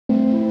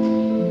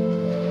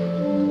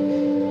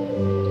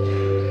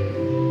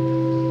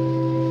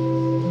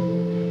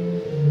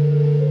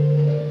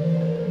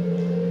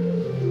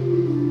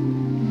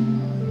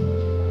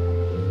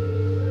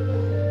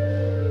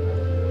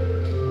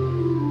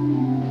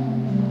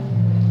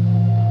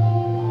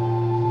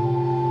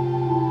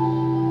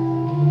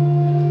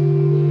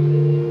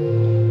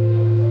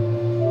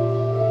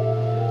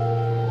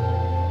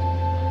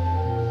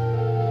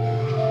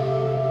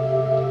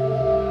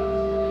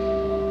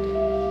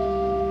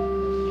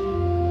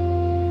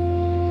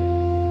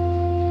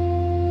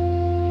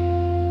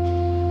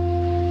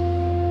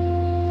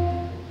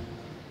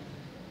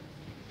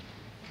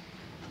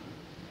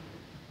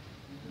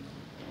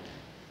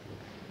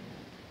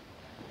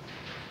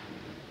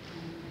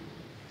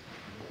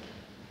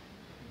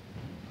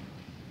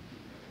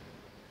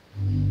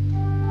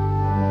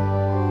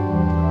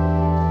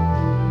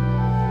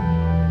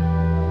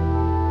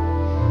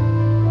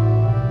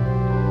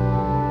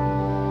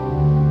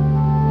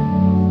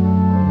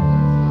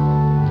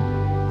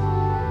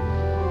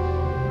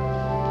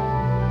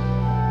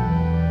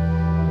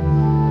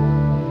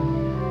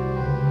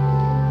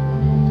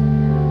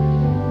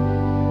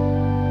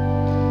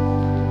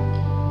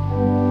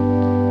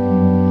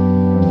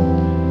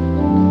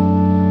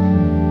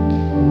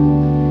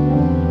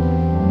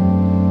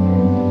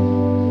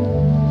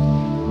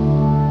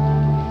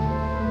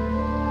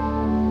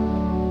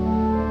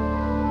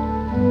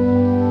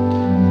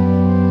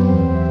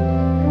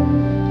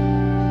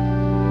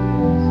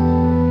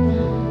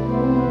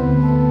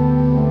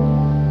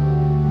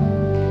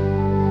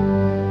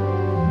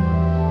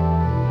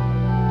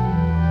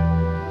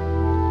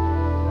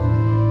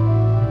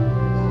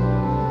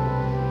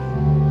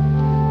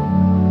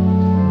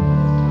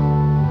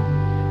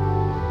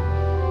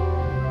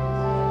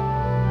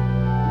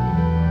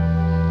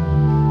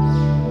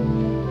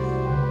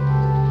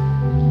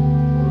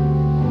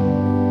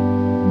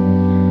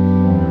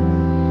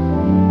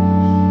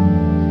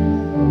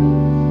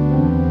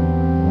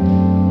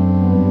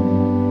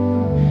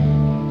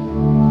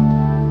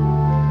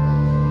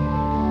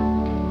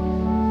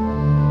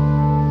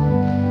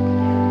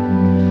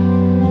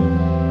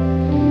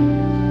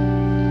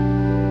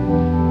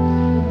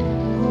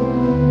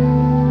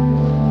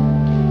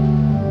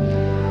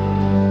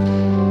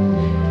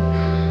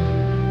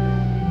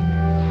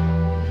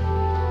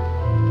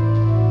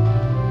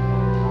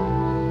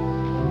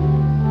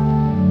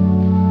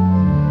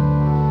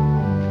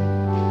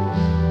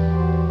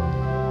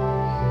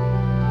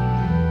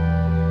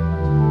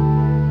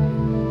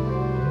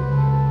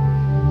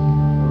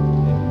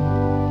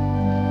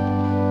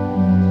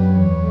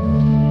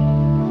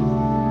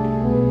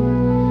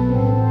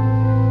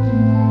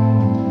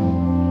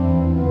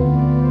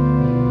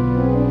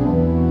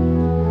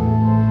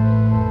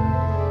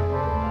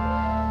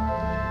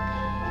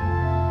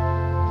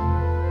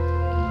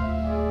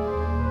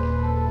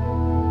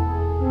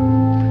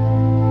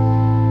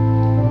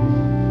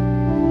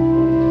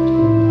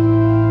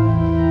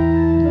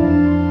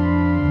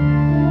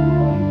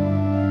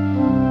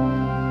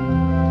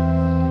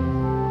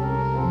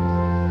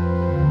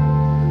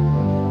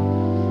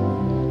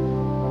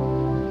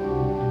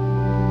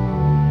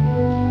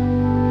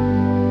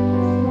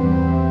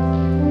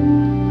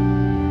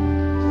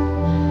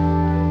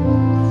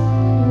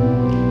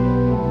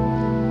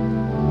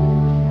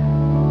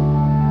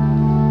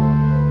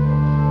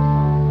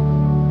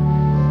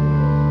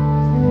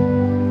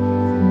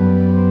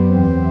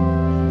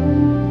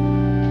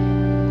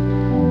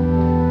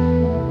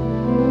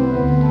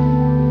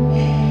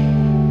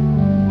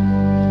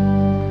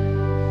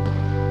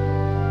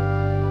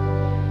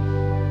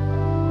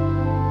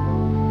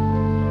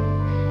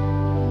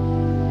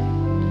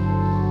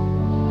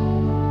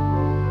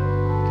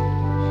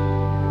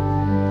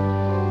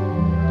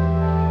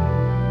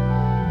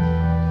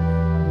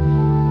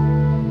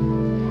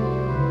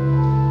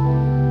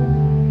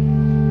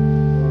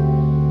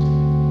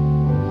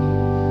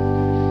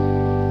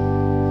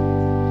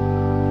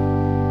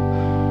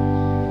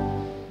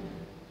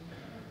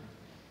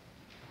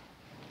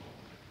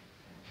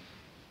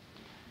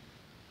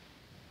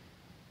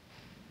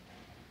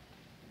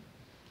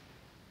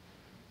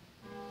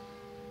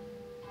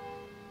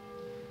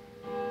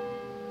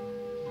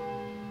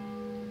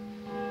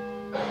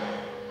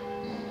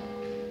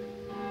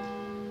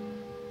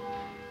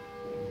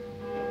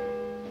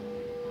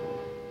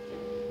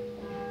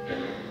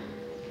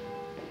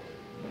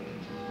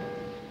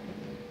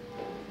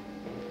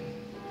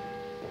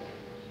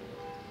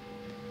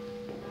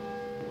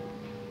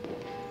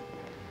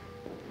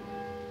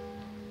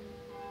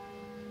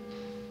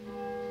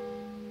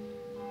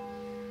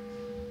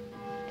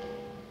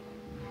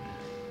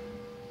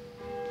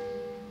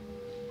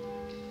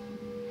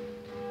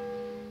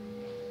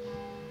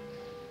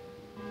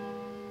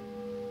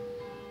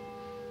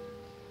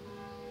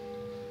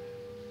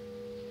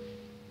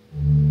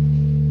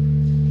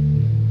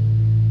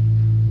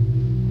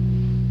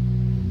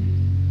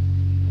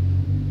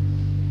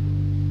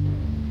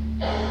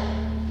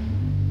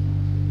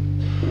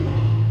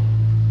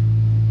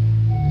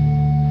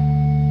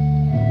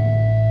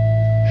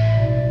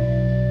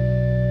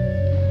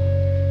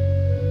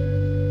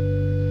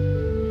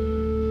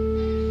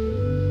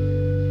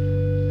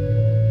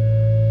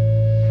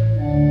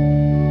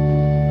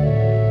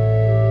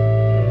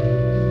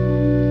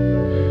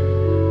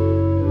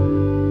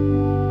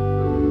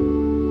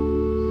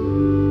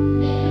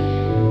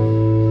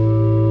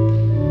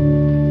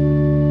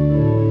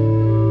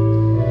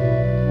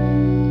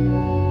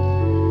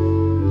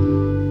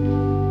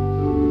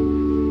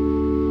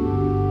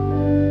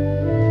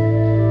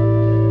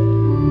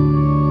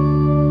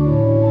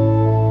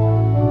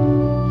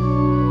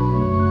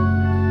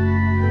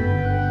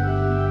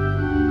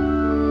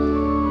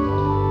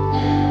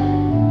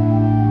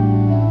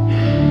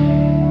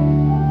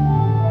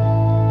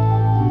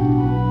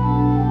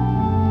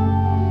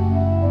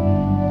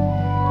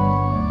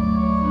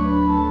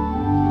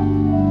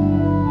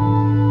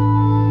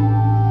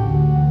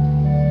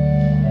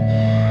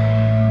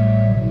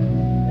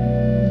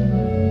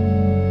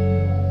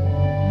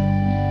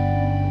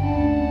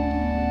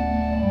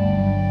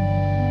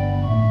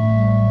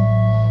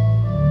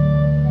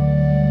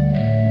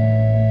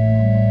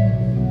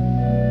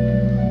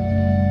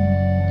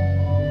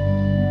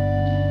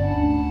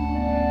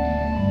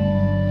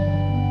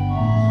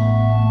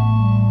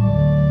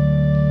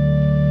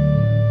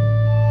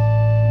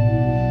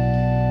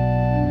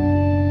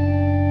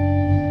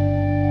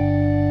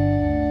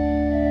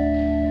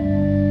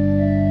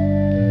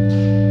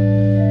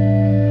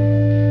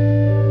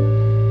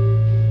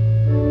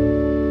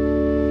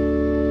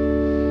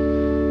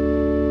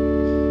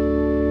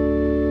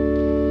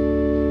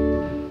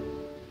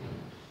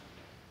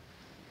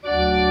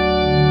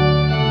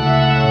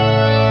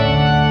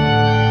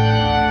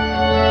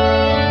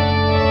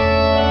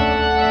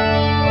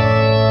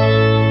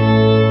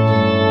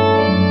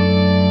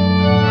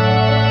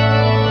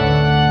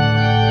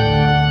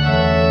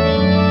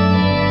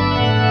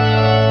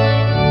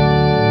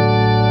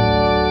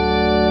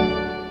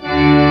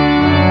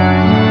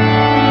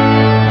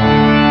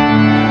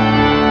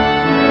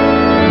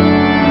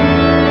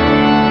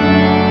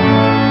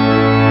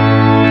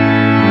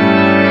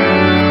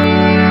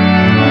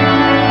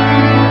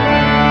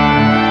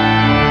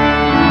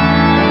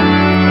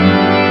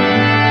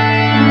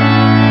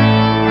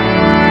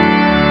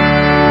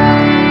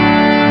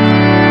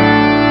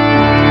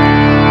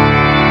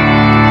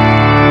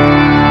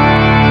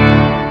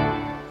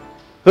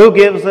Who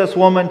gives this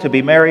woman to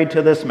be married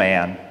to this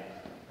man? Her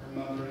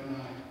mother and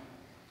I.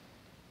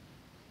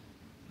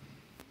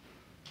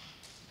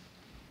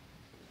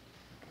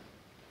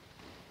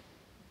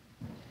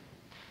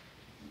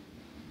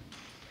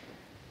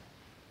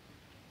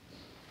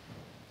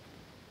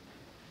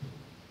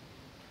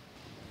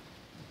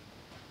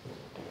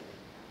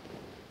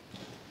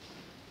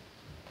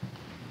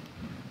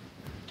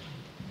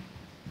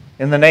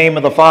 In the name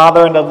of the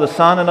Father, and of the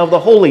Son, and of the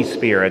Holy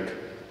Spirit.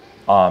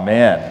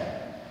 Amen.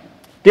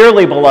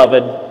 Dearly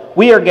beloved,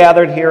 we are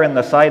gathered here in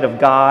the sight of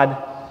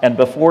God and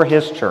before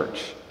His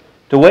church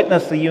to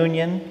witness the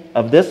union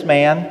of this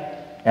man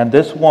and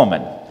this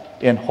woman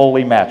in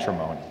holy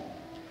matrimony.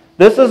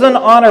 This is an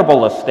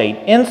honorable estate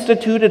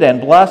instituted and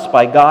blessed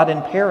by God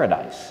in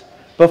paradise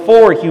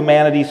before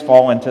humanity's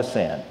fall into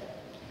sin.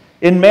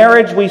 In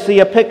marriage, we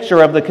see a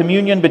picture of the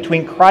communion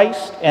between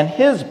Christ and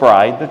His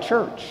bride, the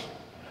church.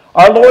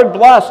 Our Lord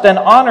blessed and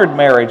honored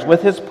marriage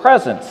with His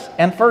presence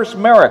and first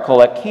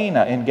miracle at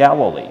Cana in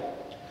Galilee.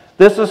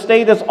 This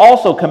estate is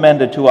also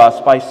commended to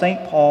us by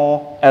St.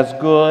 Paul as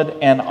good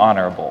and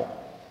honorable.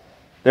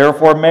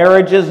 Therefore,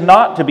 marriage is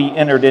not to be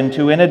entered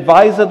into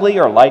inadvisedly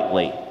or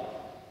lightly,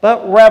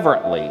 but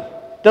reverently,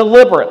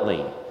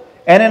 deliberately,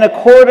 and in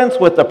accordance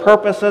with the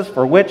purposes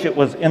for which it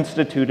was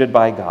instituted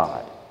by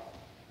God.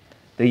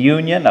 The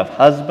union of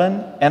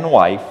husband and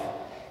wife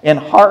in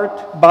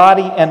heart,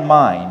 body, and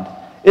mind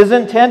is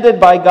intended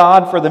by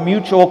God for the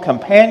mutual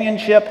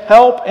companionship,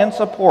 help, and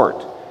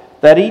support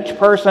that each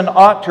person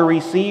ought to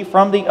receive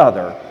from the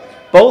other,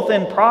 both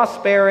in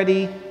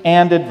prosperity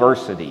and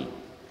adversity.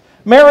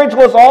 Marriage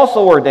was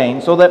also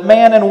ordained so that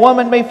man and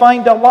woman may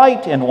find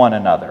delight in one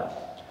another.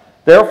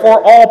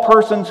 Therefore, all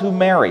persons who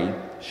marry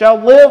shall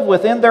live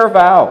within their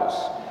vows,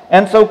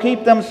 and so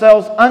keep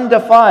themselves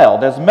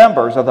undefiled as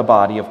members of the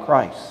body of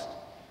Christ.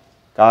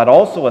 God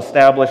also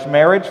established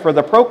marriage for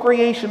the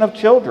procreation of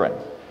children,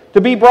 to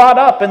be brought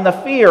up in the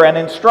fear and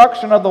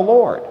instruction of the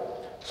Lord,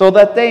 so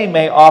that they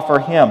may offer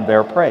Him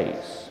their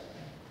praise.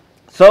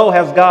 So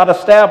has God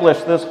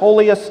established this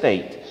holy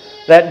estate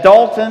that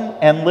Dalton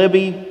and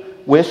Libby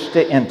wish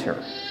to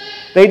enter.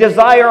 They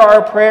desire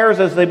our prayers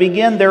as they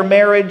begin their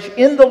marriage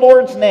in the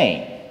Lord's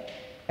name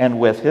and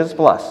with His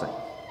blessing.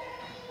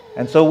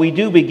 And so we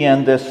do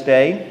begin this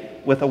day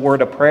with a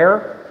word of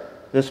prayer,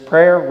 this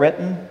prayer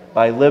written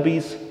by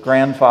Libby's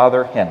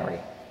grandfather, Henry.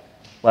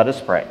 Let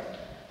us pray.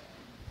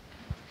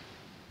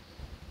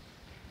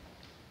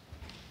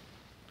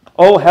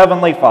 O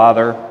Heavenly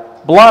Father,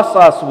 bless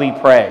us, we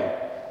pray,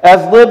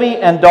 as Libby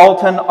and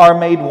Dalton are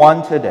made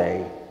one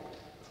today.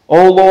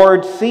 O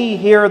Lord, see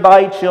here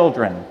Thy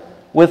children,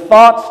 with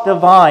thoughts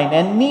divine,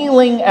 and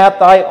kneeling at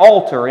Thy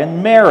altar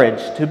in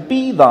marriage to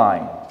be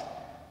Thine.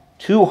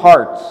 Two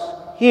hearts,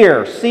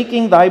 here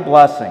seeking Thy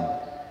blessing,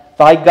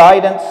 Thy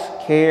guidance,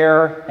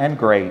 care, and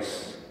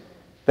grace.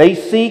 They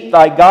seek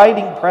Thy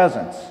guiding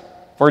presence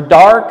for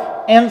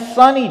dark and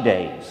sunny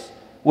days,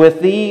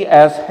 with Thee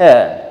as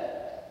head.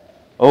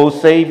 O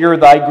Savior,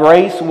 Thy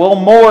grace will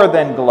more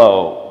than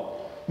glow.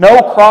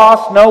 No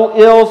cross, no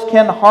ills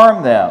can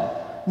harm them.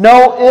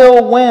 No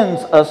ill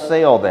winds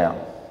assail them.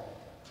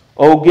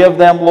 O give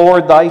them,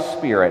 Lord, Thy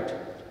Spirit,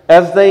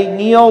 as they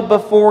kneel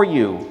before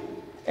You,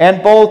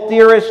 and both,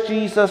 dearest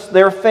Jesus,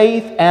 their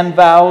faith and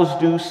vows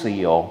do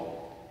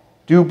seal.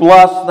 Do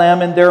bless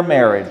them in their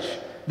marriage,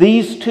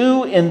 these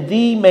two in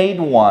Thee made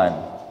one.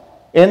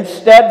 In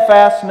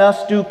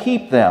steadfastness do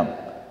keep them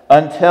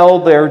until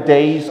their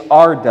days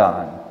are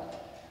done.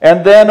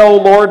 And then, O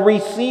Lord,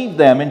 receive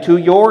them into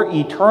Your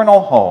eternal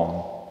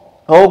home.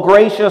 O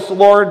gracious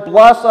Lord,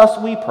 bless us,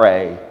 we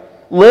pray,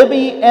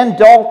 Libby and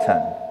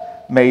Dalton,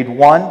 made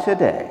one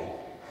today.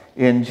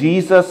 In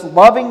Jesus'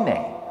 loving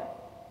name,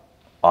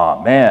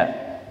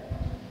 amen.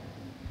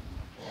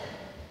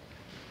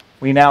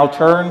 We now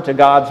turn to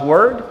God's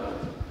Word,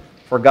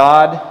 for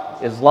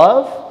God is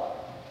love,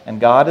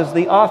 and God is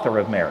the author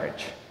of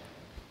marriage.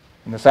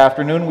 And this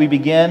afternoon we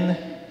begin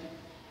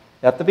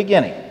at the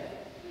beginning,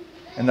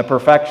 in the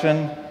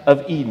perfection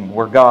of Eden,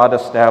 where God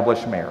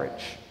established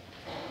marriage.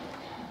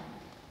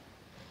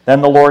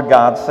 Then the Lord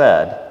God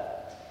said,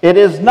 "It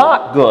is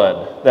not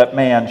good that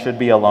man should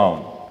be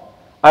alone.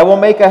 I will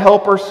make a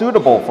helper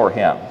suitable for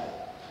him."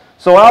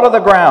 So out of the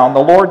ground the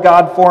Lord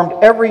God formed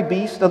every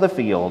beast of the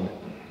field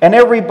and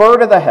every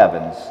bird of the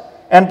heavens,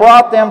 and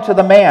brought them to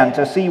the man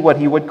to see what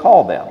he would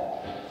call them.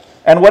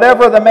 And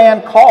whatever the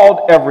man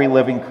called every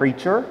living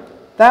creature,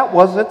 that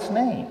was its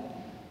name.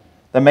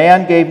 The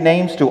man gave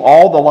names to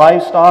all the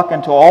livestock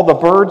and to all the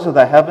birds of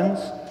the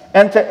heavens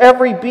and to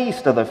every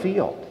beast of the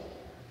field.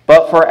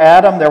 But for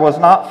Adam there was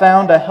not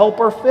found a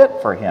helper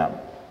fit for him.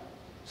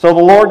 So the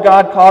Lord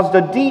God caused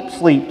a deep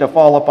sleep to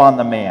fall upon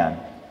the man,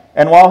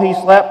 and while he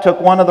slept took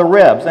one of the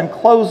ribs and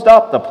closed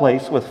up the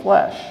place with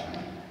flesh.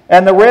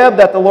 And the rib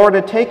that the Lord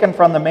had taken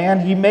from the man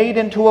He made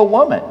into a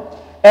woman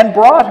and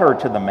brought her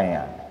to the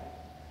man.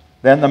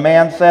 Then the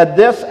man said,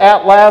 "This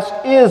at last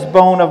is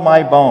bone of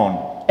my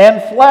bone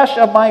and flesh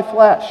of my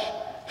flesh.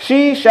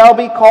 She shall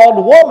be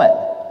called woman,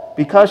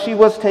 because she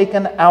was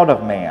taken out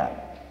of man."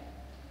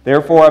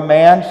 Therefore a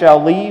man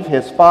shall leave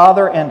his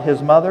father and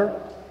his mother,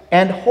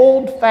 and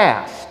hold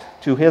fast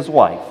to his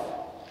wife,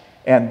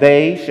 and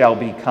they shall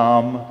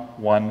become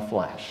one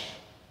flesh.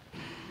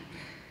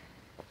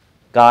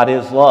 God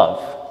is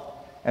love,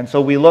 and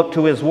so we look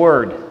to his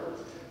word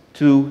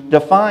to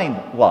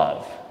define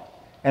love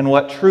and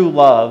what true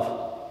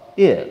love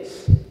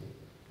is.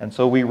 And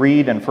so we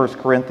read in 1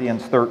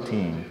 Corinthians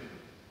 13,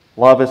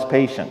 love is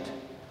patient,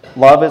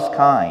 love is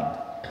kind,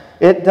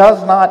 it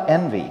does not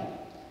envy,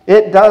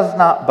 it does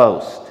not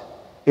boast,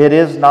 it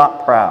is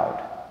not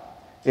proud,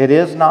 it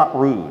is not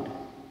rude,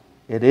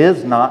 it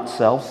is not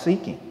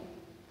self-seeking,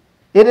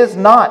 it is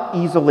not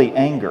easily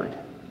angered,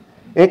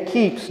 it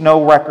keeps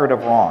no record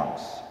of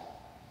wrongs.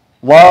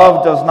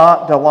 Love does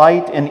not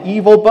delight in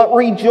evil, but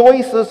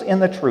rejoices in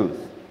the truth.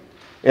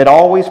 It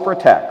always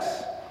protects,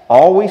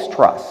 always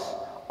trusts,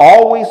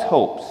 always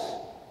hopes,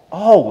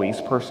 always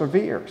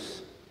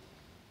perseveres.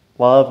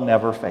 Love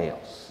never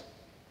fails.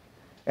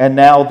 And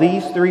now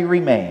these three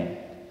remain: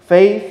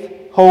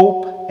 faith,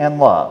 hope, and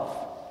love.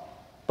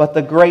 But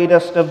the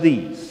greatest of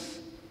these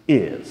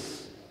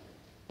is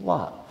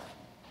love.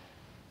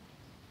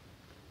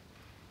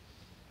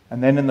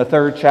 And then in the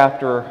 3rd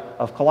chapter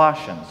of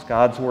Colossians,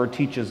 God's word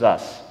teaches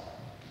us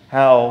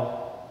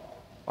how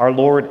our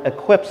Lord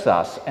equips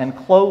us and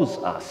clothes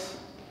us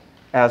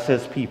as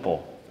his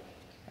people,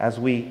 as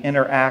we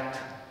interact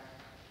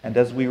and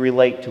as we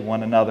relate to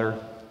one another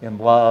in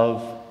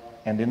love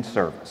and in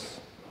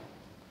service.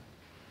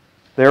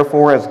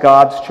 Therefore, as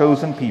God's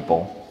chosen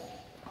people,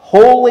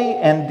 holy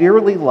and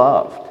dearly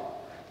loved,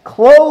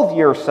 clothe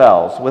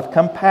yourselves with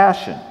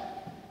compassion,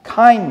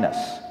 kindness,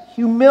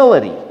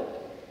 humility,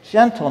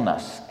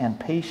 gentleness, and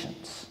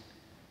patience.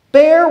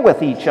 Bear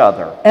with each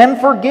other and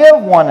forgive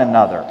one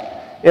another.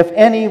 If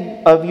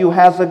any of you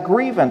has a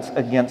grievance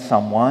against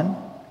someone,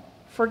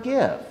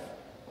 forgive,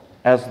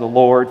 as the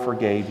Lord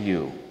forgave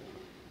you.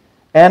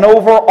 And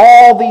over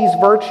all these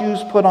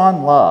virtues put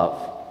on love,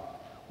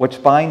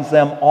 which binds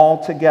them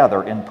all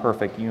together in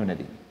perfect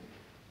unity.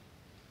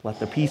 Let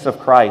the peace of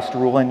Christ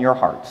rule in your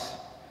hearts,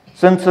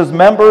 since as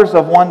members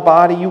of one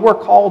body you were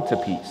called to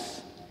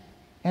peace,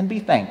 and be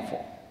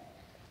thankful.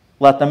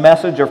 Let the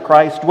message of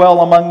Christ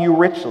dwell among you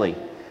richly,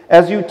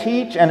 as you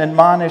teach and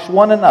admonish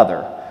one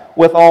another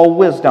with all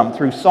wisdom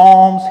through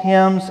psalms,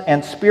 hymns,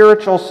 and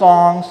spiritual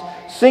songs,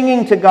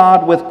 singing to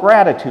God with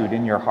gratitude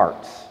in your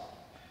hearts.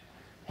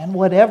 And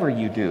whatever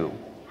you do,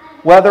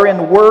 whether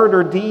in word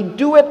or deed,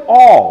 do it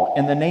all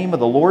in the name of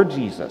the Lord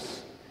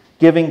Jesus,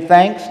 giving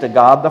thanks to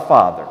God the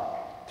Father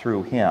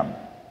through him.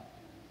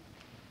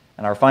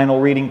 And our final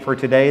reading for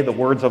today, the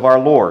words of our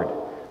Lord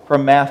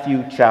from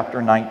Matthew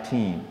chapter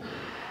 19.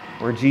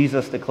 Where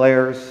Jesus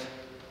declares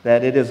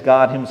that it is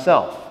God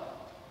himself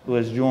who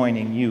is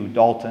joining you,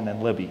 Dalton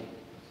and Libby,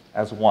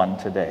 as one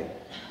today.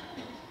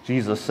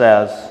 Jesus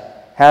says,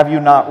 "Have you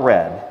not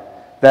read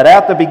that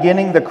at the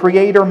beginning the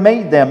Creator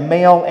made them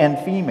male and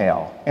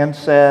female, and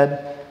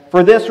said,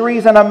 'For this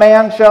reason a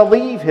man shall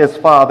leave his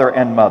father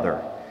and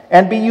mother,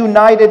 and be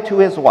united to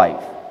his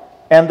wife,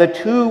 and the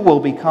two will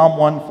become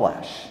one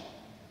flesh.'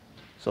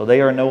 So they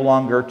are no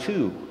longer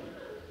two,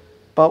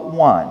 but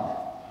one.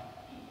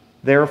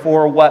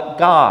 Therefore, what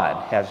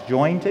God has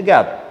joined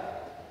together,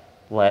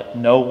 let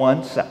no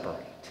one separate."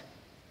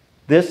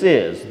 This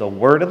is the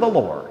word of the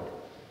Lord.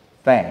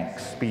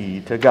 Thanks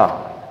be to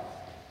God.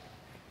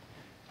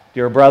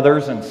 Dear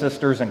brothers and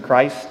sisters in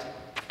Christ,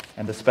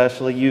 and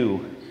especially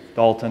you,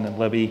 Dalton and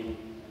Libby,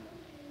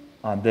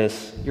 on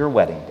this, your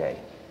wedding day.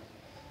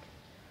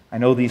 I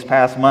know these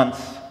past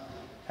months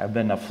have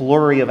been a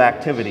flurry of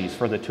activities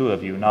for the two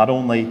of you, not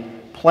only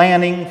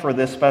planning for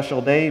this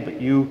special day,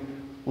 but you,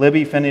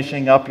 Libby,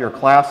 finishing up your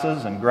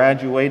classes and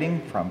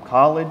graduating from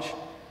college,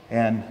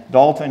 and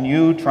Dalton,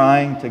 you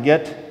trying to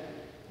get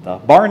the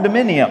barn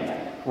dominium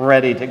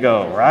ready to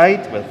go,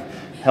 right? With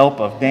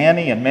help of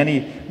Danny and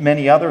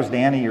many others,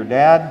 Danny, your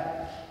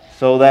dad,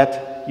 so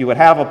that you would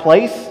have a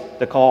place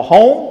to call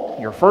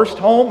home, your first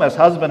home as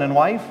husband and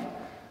wife,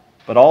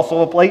 but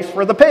also a place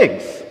for the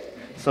pigs,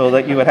 so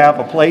that you would have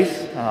a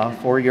place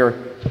for your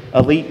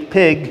elite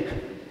pig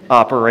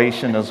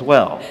operation as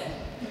well.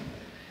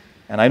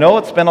 And I know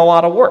it's been a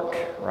lot of work,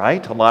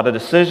 right? A lot of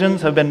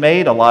decisions have been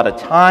made, a lot of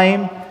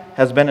time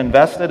has been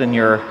invested, and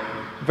you're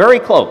very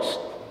close,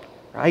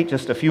 right?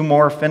 Just a few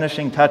more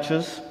finishing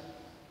touches,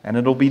 and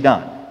it'll be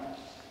done,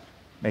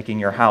 making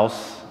your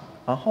house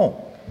a home.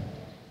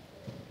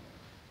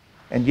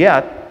 And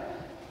yet,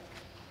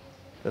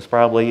 this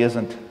probably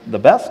isn't the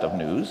best of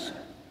news,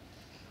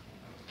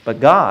 but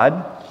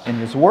God, in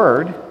His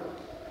Word,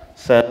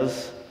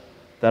 says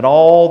that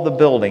all the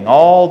building,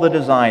 all the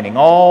designing,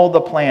 all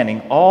the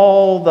planning,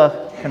 all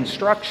the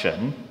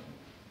construction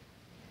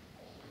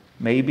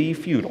may be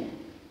futile.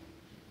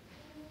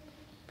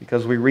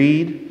 Because we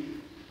read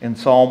in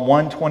Psalm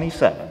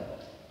 127,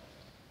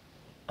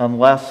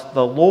 unless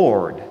the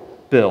Lord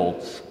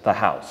builds the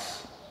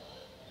house,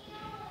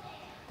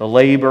 the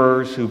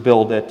laborers who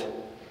build it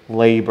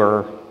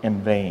labor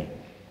in vain.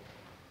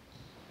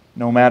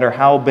 No matter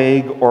how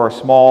big or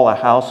small a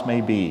house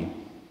may be,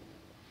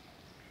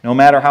 no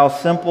matter how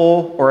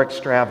simple or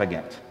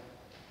extravagant,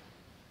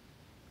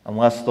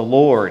 unless the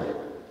Lord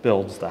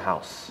builds the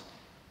house.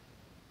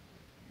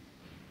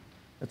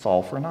 It's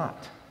all for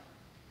naught.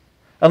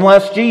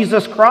 Unless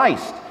Jesus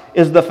Christ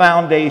is the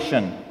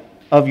foundation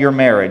of your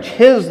marriage,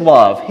 His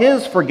love,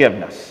 His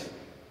forgiveness,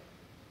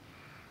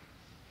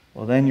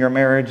 well, then your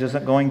marriage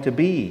isn't going to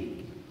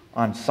be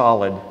on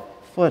solid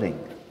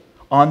footing,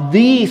 on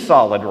the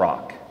solid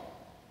rock,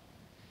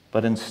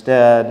 but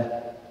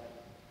instead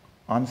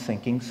on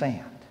sinking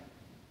sand.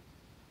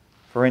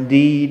 For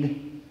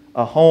indeed,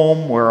 a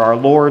home where our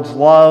Lord's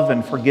love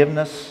and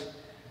forgiveness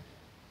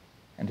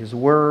and His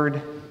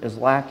word is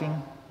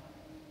lacking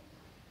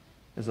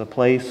is a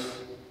place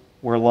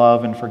where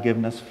love and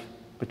forgiveness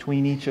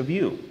between each of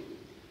you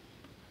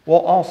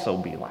will also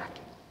be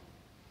lacking.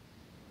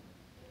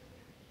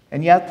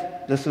 And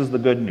yet, this is the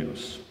good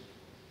news.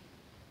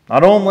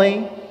 Not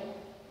only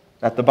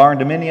that the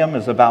barndominium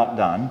is about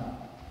done,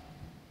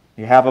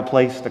 you have a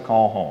place to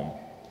call home,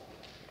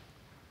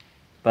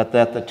 but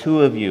that the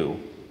two of you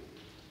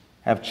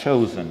have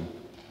chosen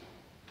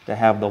to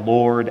have the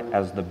Lord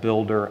as the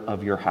builder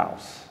of your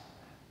house,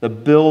 the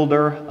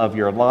builder of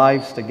your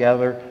lives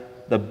together,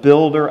 the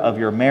builder of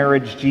your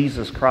marriage.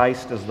 Jesus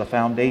Christ is the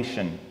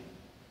foundation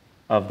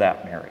of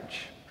that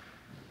marriage.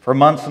 For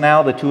months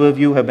now, the two of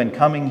you have been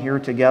coming here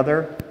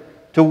together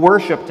to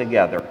worship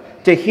together,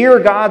 to hear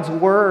God's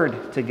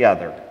word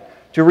together,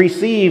 to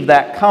receive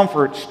that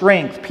comfort,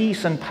 strength,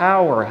 peace, and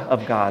power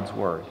of God's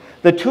word.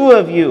 The two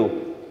of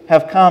you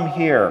have come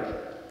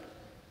here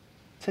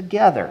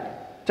together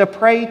to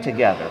pray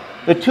together.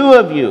 The two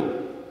of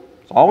you,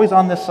 it's always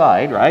on this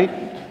side,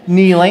 right?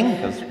 Kneeling,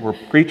 because we're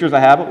creatures of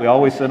habit, we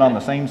always sit on the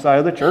same side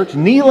of the church,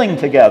 kneeling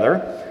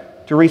together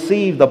to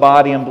receive the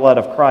body and blood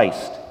of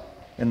Christ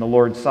in the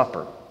Lord's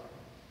Supper.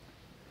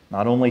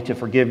 Not only to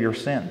forgive your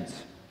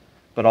sins,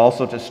 but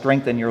also to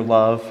strengthen your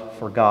love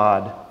for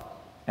God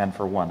and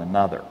for one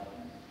another.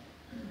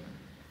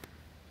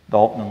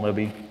 Dalton and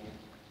Libby,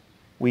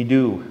 we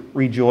do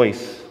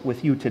rejoice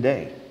with you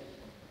today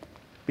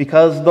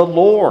because the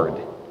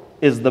Lord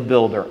is the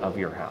builder of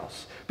your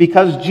house,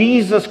 because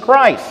Jesus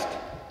Christ,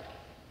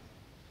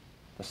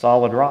 the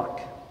solid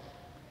rock,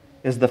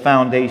 is the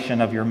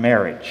foundation of your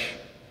marriage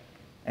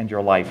and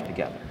your life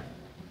together.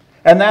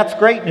 And that's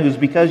great news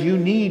because you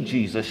need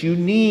Jesus. You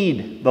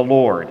need the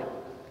Lord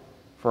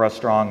for a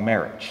strong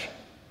marriage.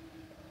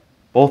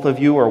 Both of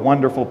you are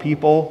wonderful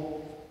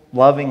people,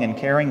 loving and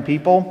caring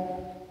people.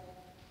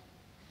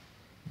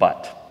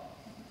 But,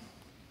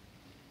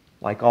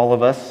 like all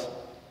of us,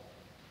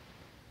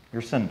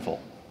 you're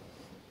sinful.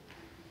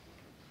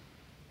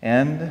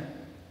 And,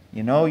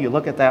 you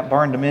look at that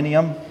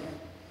barndominium,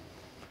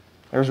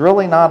 there's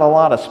really not a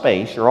lot of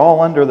space. You're all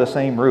under the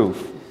same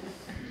roof.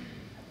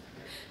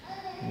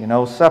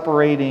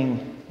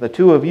 Separating the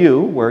two of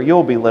you where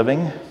you'll be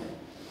living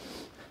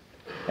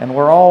and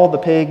where all the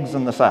pigs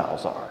and the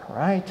sows are,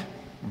 right?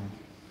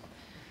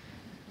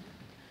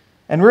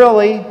 And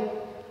really,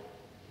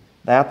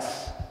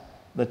 that's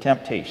the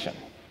temptation,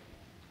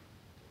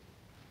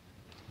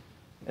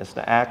 is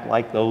to act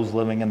like those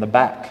living in the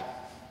back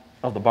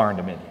of the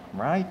barndominium,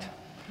 right?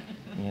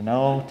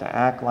 To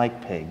act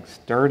like pigs,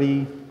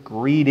 dirty,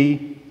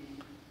 greedy,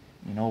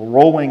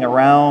 rolling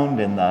around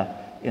in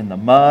the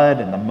mud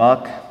and the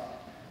muck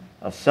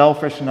of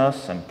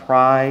selfishness and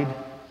pride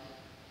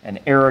and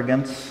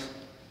arrogance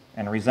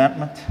and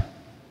resentment.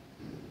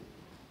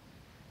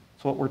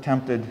 It's what we're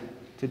tempted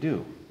to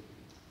do.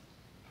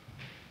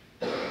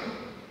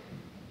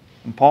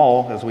 And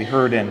Paul, as we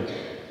heard in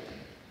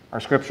our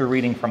scripture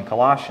reading from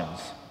Colossians,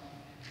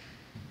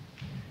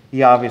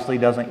 he obviously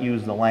doesn't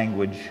use the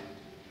language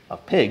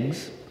of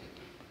pigs,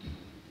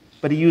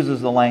 but he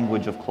uses the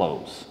language of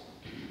clothes.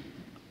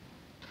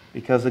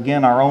 Because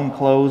again, our own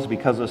clothes,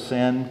 because of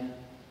sin,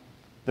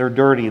 they're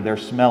dirty, they're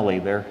smelly,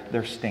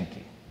 they're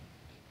stinky.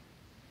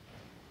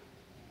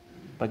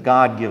 But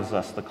God gives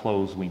us the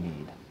clothes we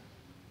need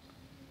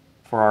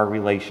for our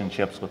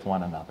relationships with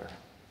one another.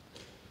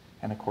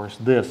 And of course,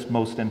 this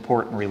most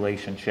important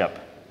relationship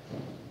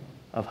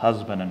of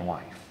husband and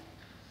wife.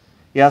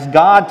 Yes,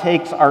 God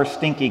takes our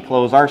stinky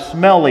clothes, our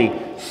smelly,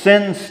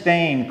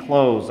 sin-stained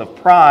clothes of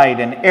pride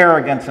and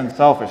arrogance and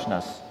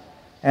selfishness.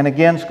 And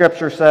again,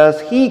 Scripture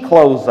says He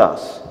clothes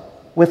us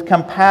with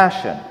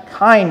compassion,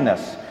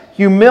 kindness,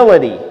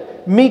 humility,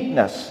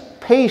 meekness,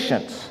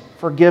 patience,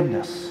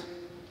 forgiveness.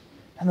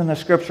 And then the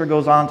Scripture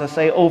goes on to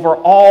say, over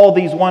all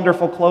these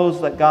wonderful clothes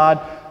that God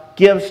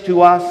gives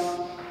to us,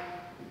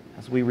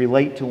 as we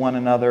relate to one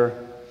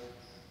another,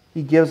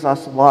 He gives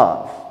us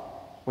love,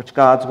 which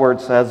God's Word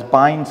says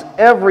binds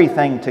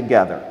everything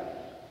together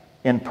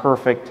in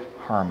perfect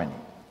harmony.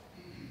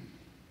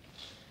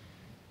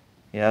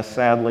 Yes,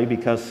 sadly,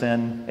 because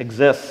sin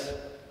exists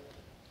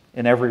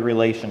in every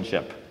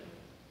relationship,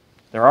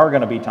 there are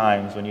going to be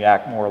times when you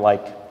act more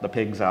like the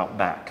pigs out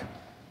back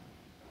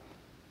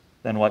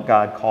than what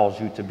God calls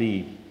you to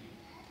be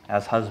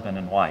as husband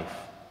and wife.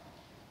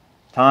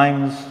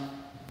 Times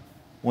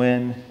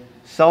when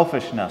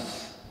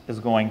selfishness is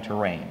going to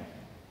reign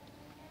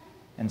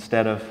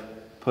instead of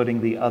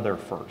putting the other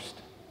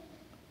first.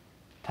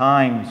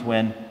 Times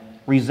when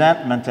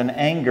resentment and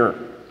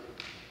anger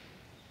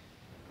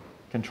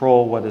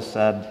control what is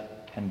said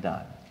and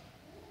done.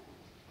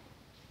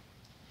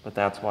 But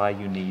that's why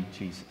you need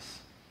Jesus.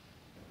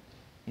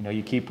 You know,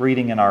 you keep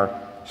reading in our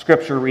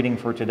scripture reading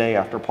for today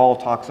after Paul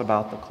talks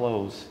about the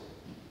clothes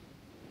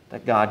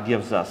that God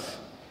gives us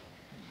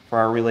for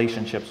our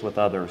relationships with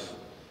others.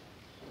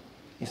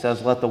 He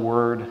says, let the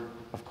word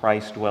of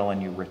Christ dwell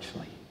in you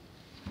richly.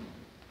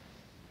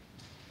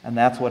 And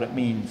that's what it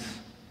means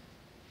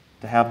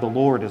to have the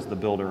Lord as the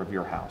builder of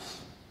your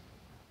house.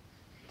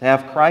 To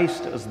have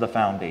Christ as the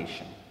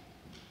foundation.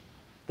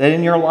 That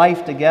in your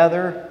life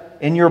together,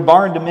 in your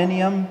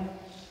barndominium,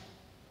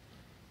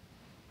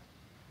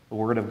 the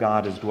Word of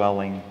God is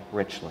dwelling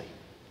richly.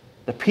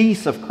 The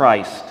peace of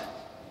Christ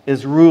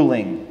is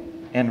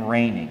ruling and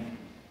reigning.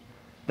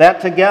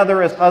 That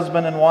together as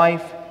husband and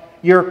wife,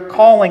 you're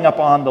calling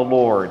upon the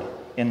Lord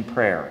in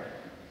prayer,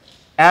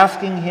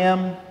 asking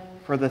Him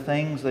for the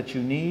things that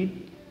you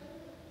need,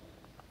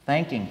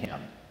 thanking Him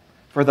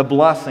for the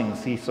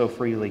blessings He so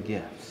freely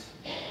gives.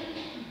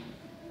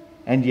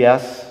 And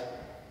yes,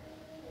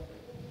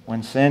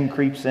 when sin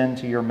creeps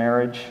into your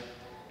marriage,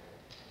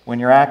 when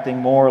you're acting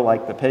more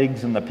like the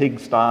pigs in the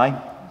pigsty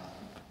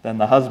than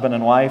the husband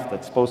and wife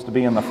that's supposed to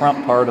be in the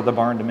front part of the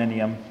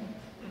barndominium,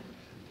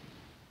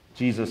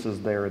 Jesus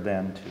is there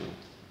then too.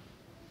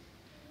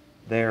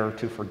 There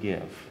to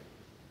forgive.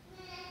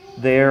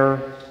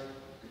 There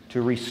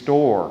to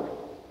restore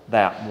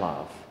that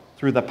love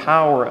through the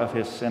power of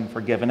His sin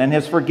forgiven. And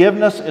His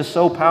forgiveness is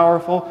so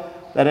powerful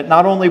that it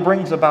not only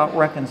brings about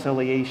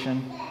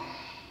reconciliation,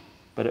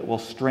 but it will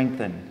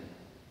strengthen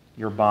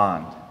your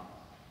bond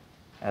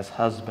as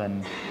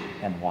husband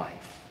and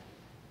wife.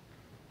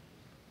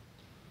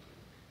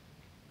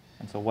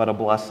 And so what a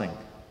blessing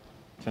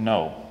to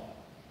know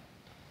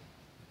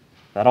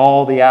that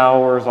all the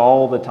hours,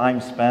 all the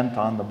time spent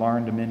on the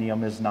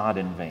barndominium is not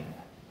in vain.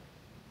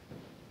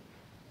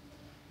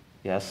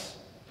 Yes,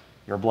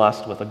 you're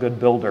blessed with a good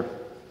builder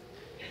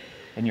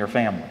in your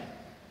family,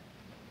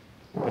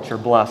 but you're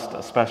blessed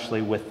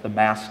especially with the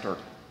master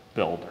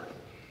builder.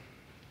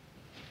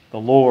 The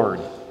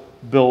Lord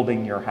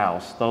building your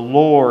house. The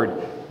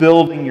Lord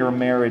building your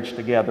marriage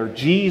together.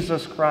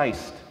 Jesus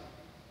Christ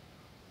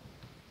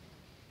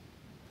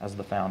as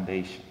the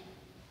foundation.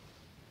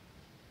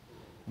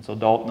 And so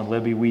Dalton and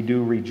Libby, we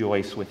do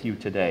rejoice with you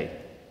today,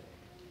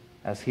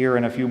 as here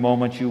in a few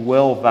moments you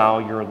will vow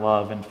your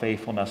love and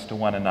faithfulness to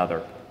one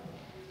another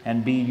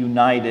and be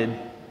united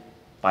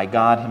by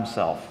God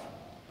Himself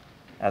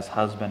as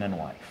husband and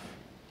wife.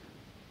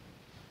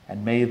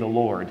 And may the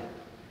Lord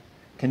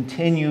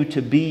continue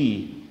to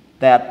be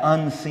that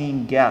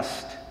unseen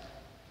guest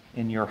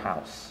in your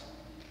house,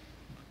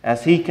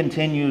 as He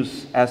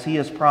continues, as He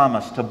has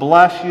promised, to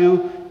bless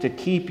you, to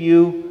keep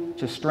you,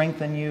 to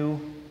strengthen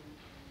you,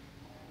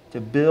 to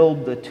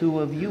build the two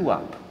of you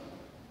up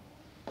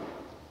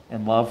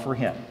in love for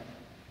Him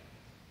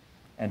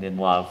and in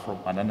love for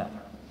one another.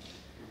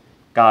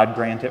 God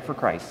grant it for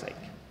Christ's sake.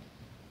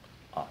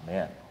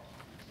 Amen.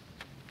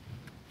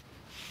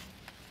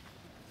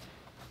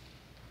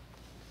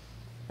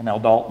 And now,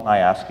 Dalton, I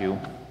ask you,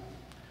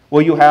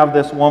 will you have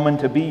this woman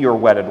to be your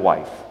wedded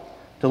wife,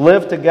 to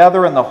live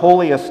together in the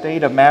holy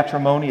estate of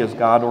matrimony as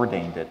God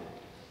ordained it?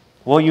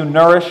 Will you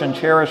nourish and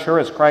cherish her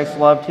as Christ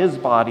loved His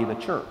body, the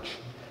church,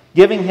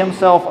 giving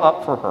Himself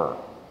up for her?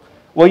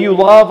 Will you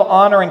love,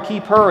 honor, and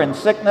keep her in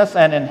sickness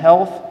and in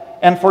health,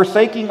 and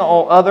forsaking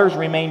all others,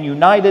 remain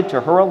united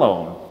to her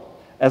alone,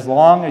 as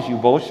long as you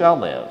both shall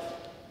live?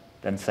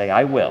 Then say,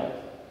 I will.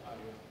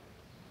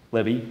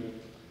 Libby,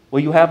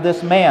 will you have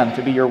this man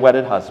to be your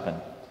wedded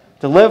husband,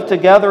 to live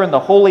together in the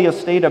holy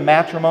estate of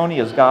matrimony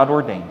as God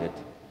ordained it?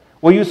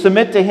 Will you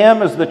submit to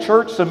him as the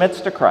church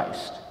submits to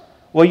Christ?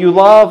 Will you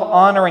love,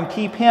 honor, and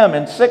keep him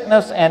in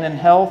sickness and in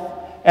health,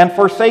 and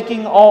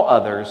forsaking all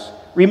others,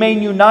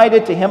 remain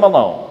united to him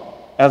alone,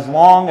 as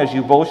long as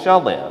you both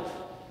shall live?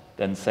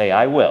 Then say,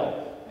 I will. I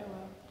will.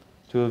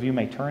 Two of you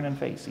may turn and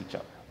face each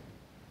other.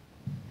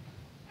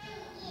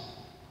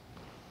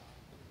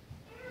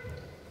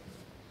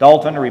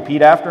 Dalton,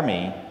 repeat after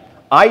me.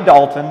 I,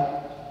 Dalton,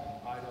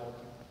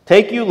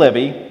 take you,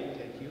 Libby,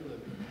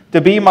 to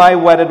be my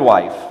wedded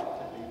wife,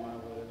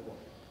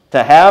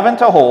 to have and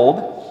to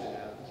hold,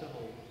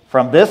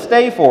 from this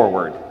day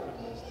forward,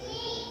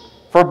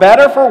 for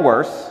better, for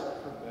worse,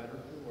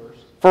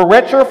 for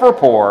richer, for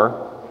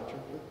poor,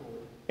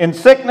 in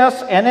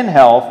sickness and in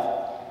health,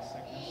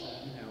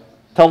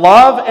 to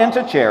love and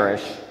to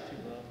cherish,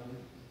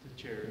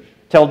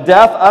 till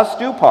death us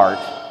do part,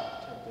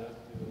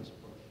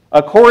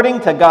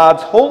 according to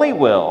God's holy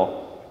will,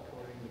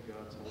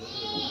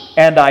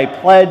 and I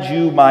pledge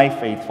you my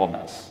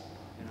faithfulness.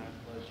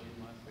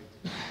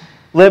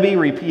 Libby,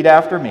 repeat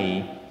after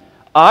me.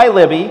 I,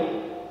 Libby,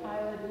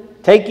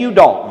 take you,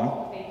 Dalton,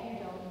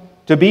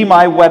 to be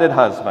my wedded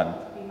husband,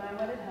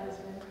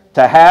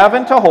 to have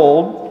and to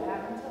hold,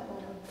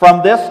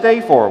 from this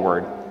day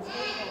forward,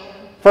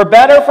 for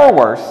better, for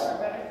worse,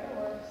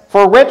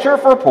 for richer,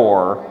 for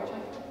poor,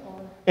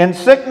 in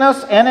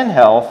sickness and in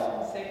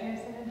health,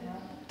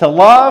 to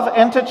love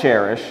and to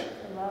cherish,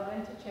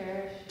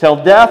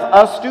 till death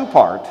us do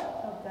part,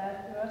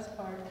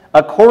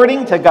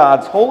 according to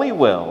God's holy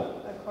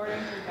will,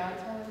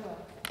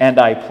 and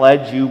I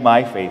pledge you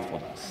my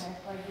faithfulness.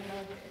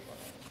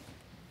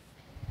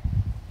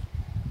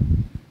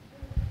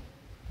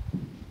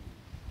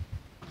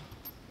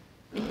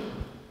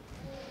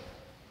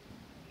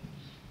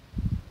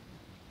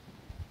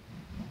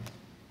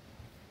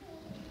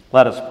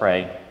 Let us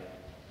pray.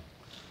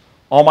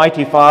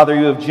 Almighty Father,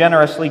 you have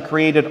generously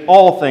created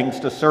all things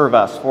to serve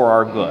us for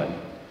our good.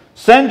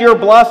 Send your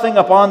blessing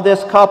upon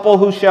this couple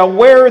who shall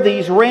wear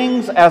these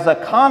rings as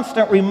a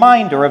constant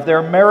reminder of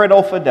their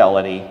marital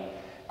fidelity.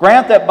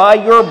 Grant that by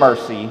your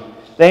mercy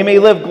they may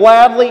live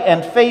gladly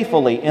and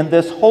faithfully in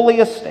this holy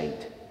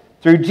estate.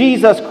 Through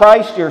Jesus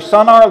Christ, your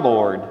Son, our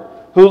Lord,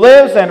 who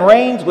lives and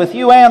reigns with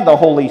you and the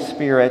Holy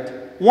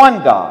Spirit,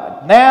 one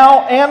God,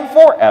 now and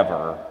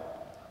forever.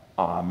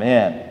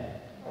 Amen.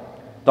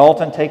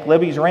 Dalton, take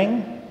Libby's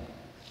ring,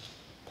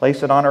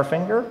 place it on her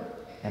finger,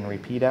 and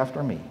repeat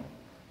after me.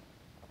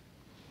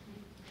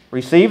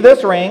 Receive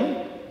this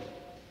ring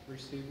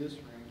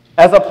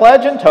as a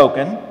pledge and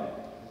token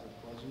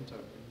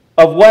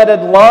of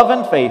wedded love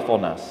and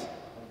faithfulness.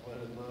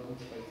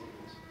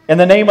 In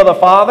the name of the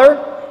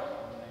Father,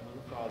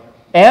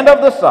 and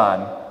of the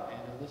Son,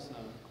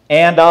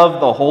 and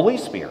of the Holy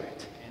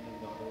Spirit.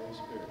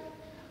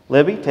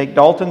 Libby, take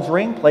Dalton's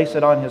ring, place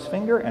it on his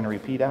finger, and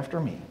repeat after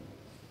me.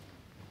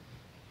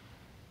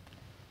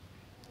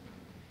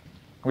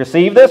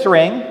 Receive this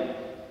ring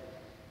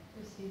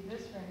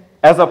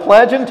as a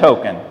pledge and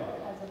token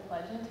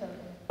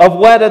of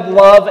wedded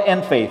love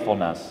and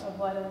faithfulness.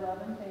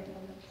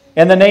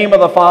 In the name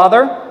of the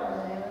Father,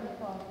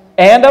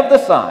 and of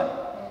the Son,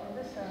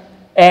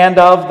 and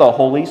of the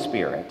Holy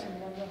Spirit.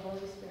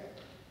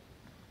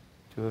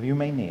 Two of you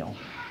may kneel.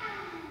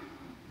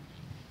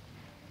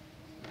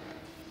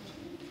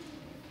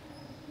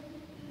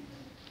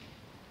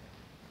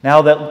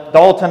 Now that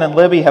Dalton and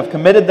Libby have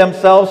committed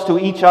themselves to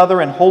each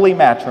other in holy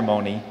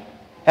matrimony,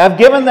 have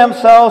given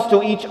themselves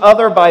to each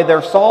other by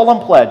their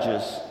solemn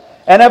pledges,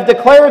 and have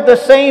declared the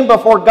same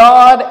before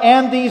God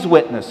and these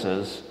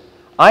witnesses,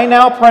 I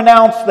now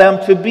pronounce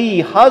them to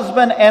be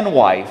husband and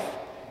wife,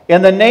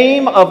 in the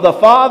name of the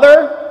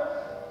Father,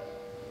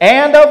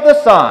 and of the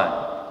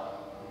Son,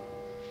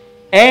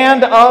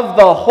 and of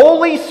the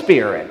Holy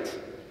Spirit.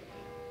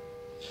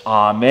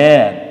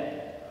 Amen.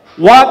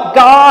 What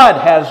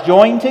God has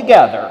joined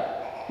together,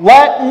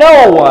 let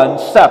no one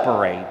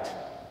separate.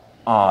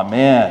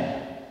 Amen.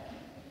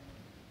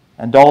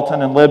 And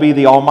Dalton and Libby,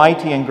 the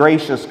Almighty and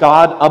gracious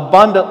God,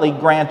 abundantly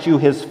grant you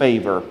his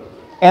favor,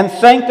 and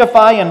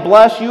sanctify and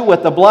bless you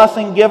with the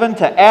blessing given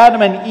to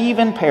Adam and Eve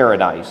in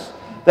paradise,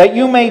 that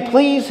you may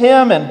please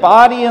him in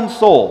body and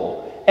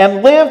soul,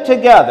 and live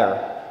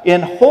together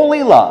in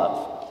holy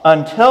love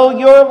until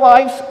your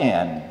life's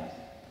end.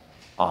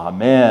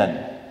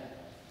 Amen.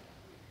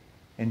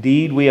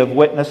 Indeed, we have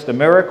witnessed a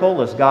miracle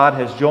as God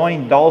has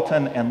joined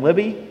Dalton and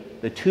Libby,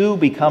 the two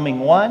becoming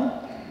one.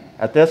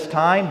 At this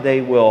time, they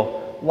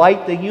will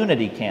light the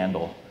unity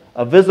candle,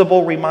 a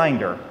visible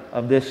reminder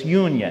of this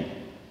union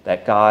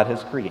that God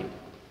has created.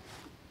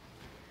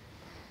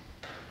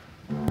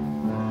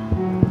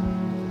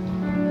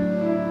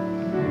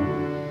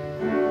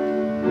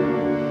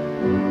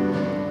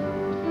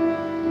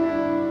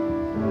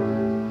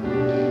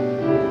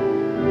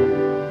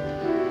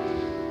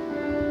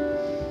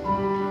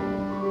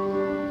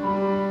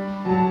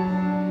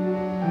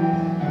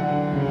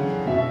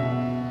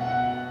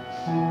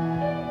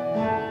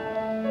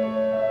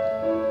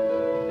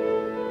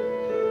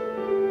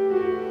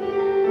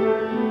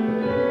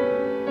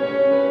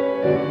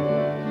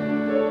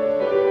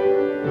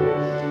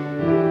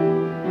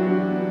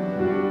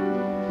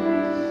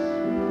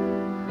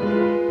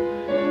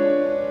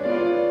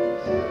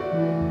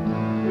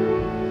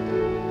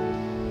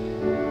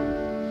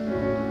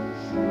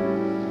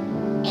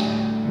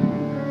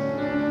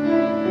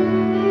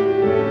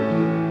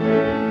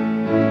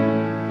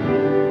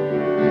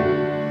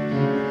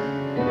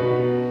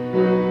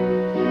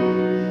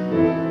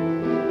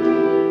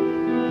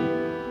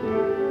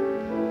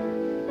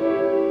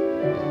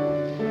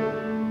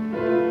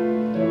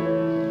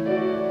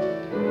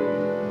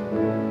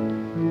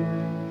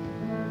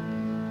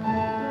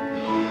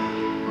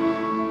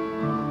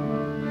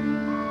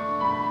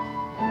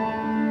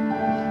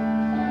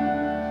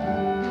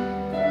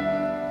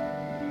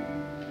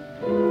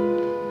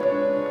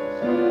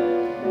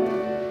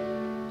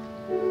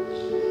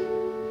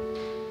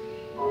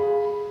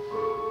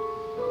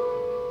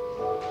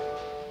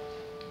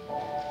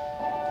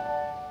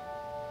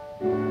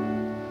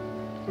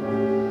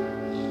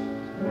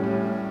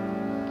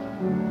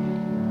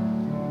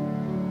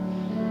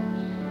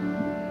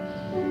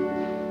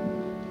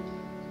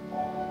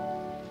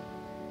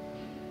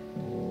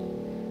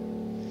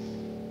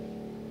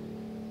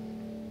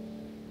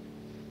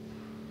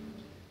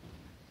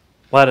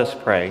 Let us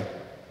pray.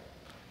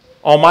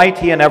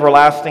 Almighty and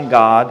everlasting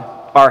God,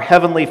 our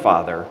Heavenly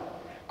Father,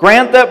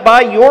 Grant that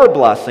by your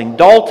blessing,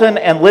 Dalton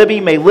and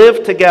Libby may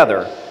live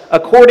together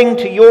according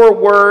to your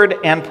word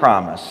and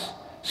promise.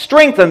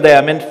 Strengthen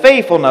them in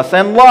faithfulness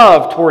and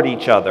love toward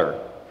each other.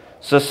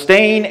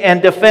 Sustain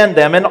and defend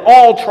them in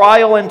all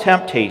trial and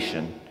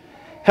temptation.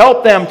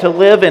 Help them to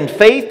live in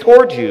faith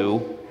toward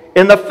you,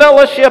 in the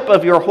fellowship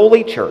of your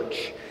holy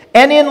church,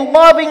 and in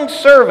loving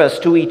service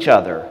to each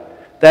other,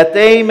 that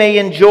they may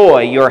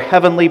enjoy your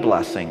heavenly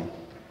blessing.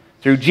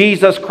 Through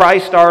Jesus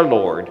Christ our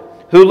Lord,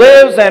 who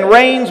lives and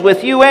reigns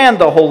with you and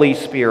the Holy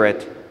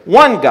Spirit,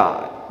 one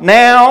God,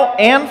 now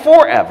and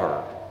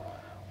forever.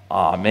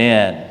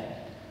 Amen.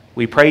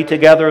 We pray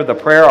together the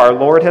prayer our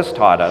Lord has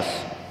taught us.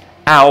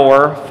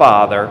 Our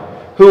Father,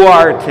 who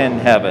art in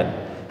heaven,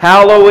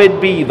 hallowed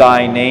be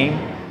thy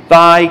name.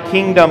 Thy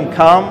kingdom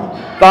come,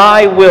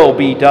 thy will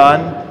be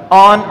done,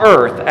 on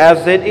earth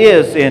as it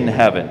is in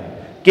heaven.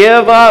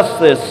 Give us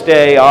this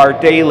day our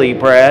daily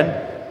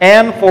bread,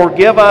 and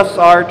forgive us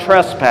our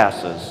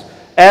trespasses,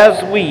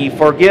 as we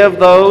forgive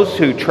those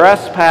who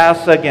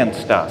trespass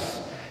against us.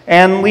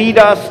 And lead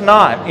us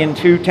not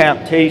into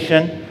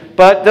temptation,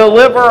 but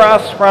deliver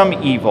us from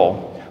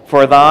evil.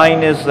 For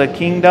thine is the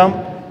kingdom,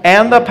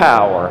 and the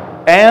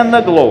power, and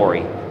the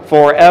glory,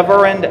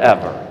 forever and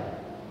ever.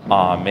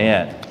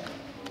 Amen.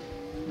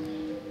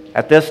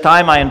 At this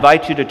time, I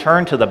invite you to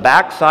turn to the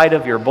back side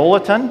of your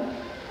bulletin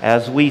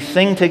as we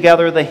sing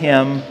together the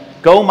hymn,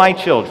 Go My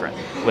Children,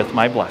 with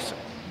my blessing.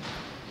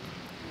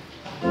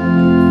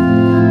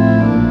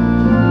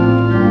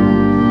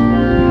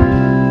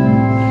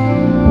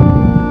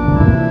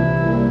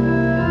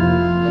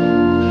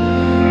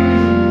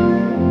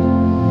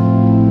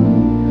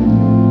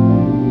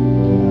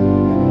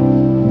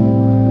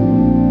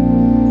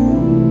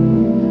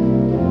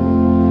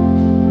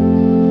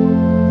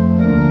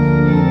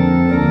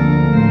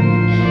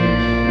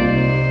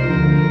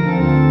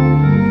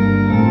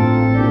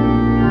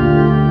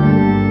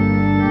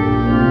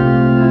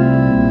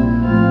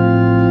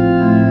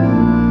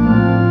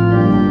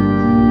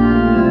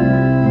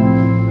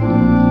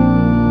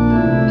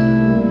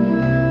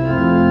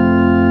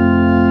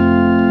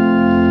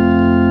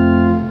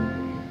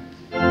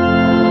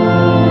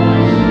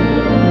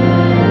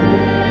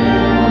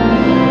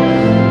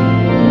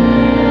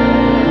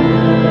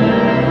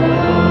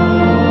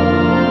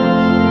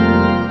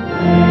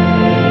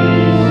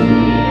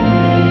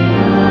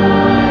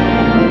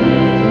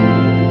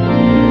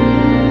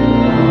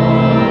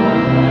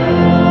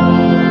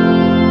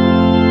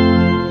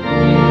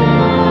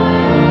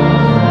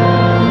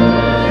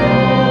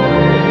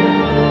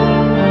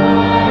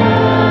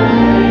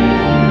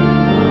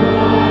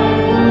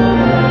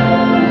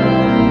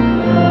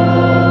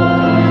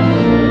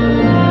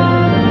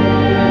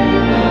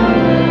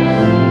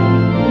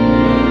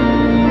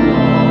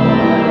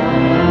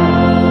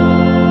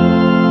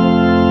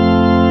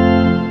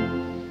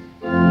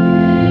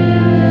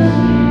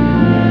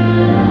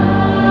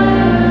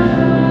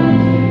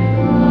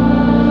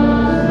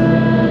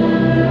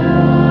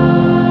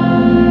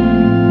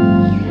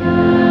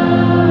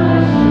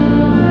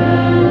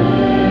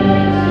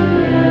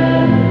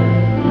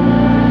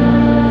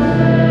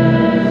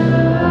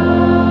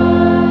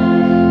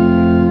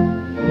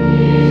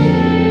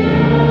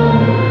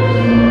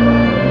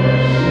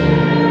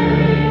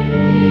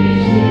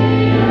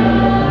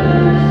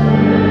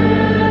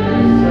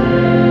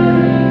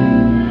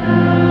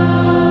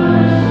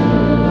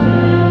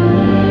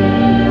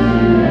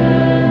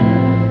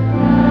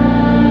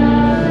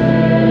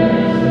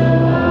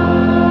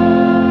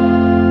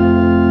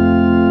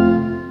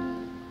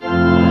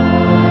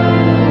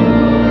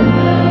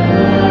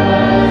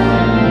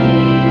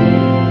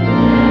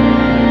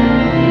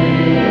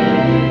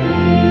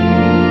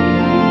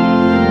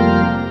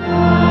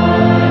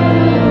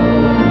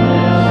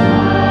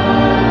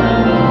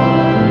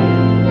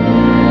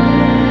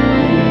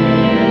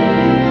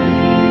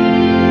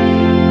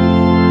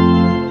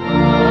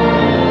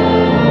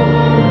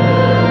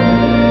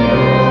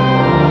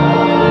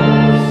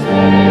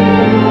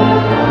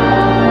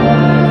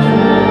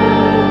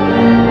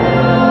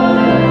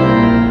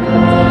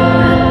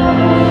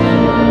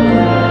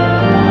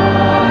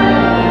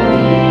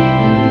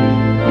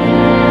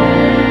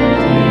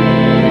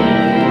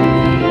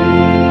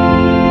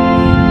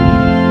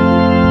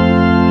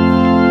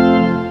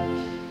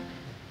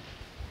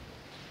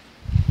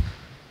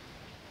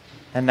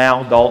 And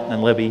now, Dalton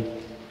and Libby,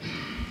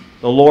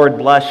 the Lord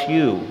bless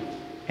you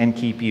and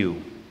keep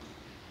you.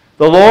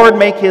 The Lord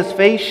make his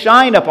face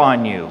shine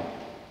upon you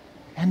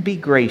and be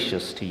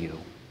gracious to you.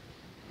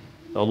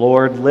 The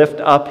Lord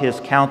lift up his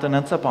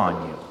countenance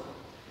upon you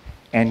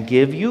and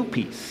give you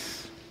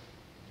peace.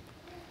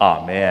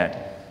 Amen.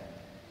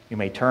 You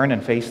may turn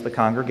and face the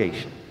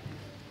congregation.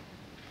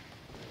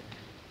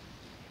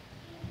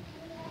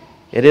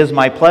 It is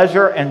my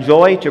pleasure and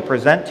joy to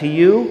present to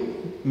you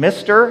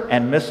Mr.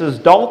 and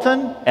Mrs.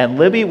 Dalton and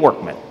Libby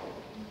Workman.